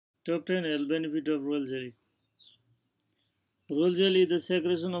Top 10 health benefit of royal jelly. Royal jelly is the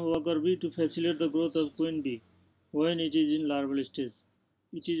secretion of worker bee to facilitate the growth of queen bee when it is in larval stage.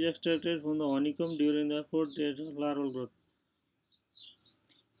 It is extracted from the honeycomb during the fourth stage of larval growth.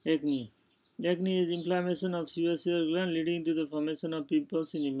 Acne. Acne is inflammation of sebaceous gland leading to the formation of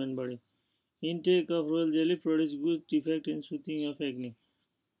pimples in human body. Intake of royal jelly produces good effect in soothing of acne.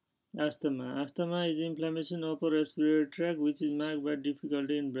 Asthma. Asthma is inflammation of upper respiratory tract which is marked by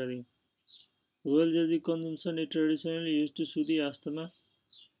difficulty in breathing. Royal jelly consumption is traditionally used to soothe asthma.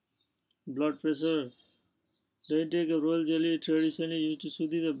 Blood pressure. The intake of royal jelly is traditionally used to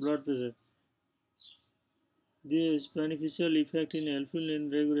soothe the blood pressure. This beneficial effect is helpful in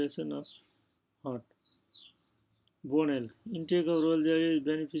regulation of heart. Bone health. Intake of royal jelly is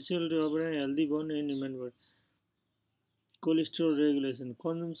beneficial to obtain healthy bone in human body. Cholesterol regulation.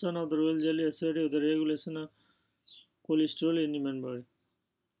 Consumption of the royal jelly associated with the regulation of cholesterol in human body.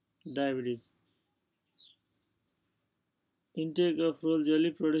 Diabetes. Intake of royal jelly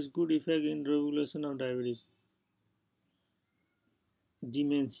produces good effect in regulation of diabetes.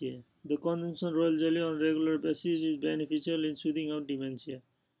 Dementia. The consumption of royal jelly on regular basis is beneficial in soothing of dementia.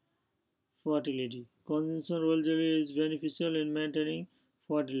 Fertility. Consumption of royal jelly is beneficial in maintaining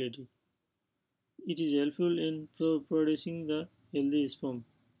fertility. It is helpful in producing the healthy sperm.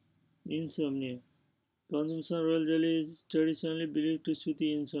 Insomnia. Consumption of royal jelly is traditionally believed to soothe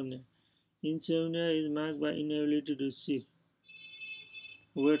insomnia. Insomnia is marked by inability to sleep.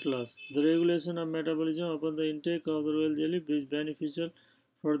 Weight loss. The regulation of metabolism upon the intake of the royal jelly is beneficial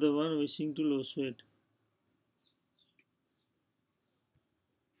for the one wishing to lose weight.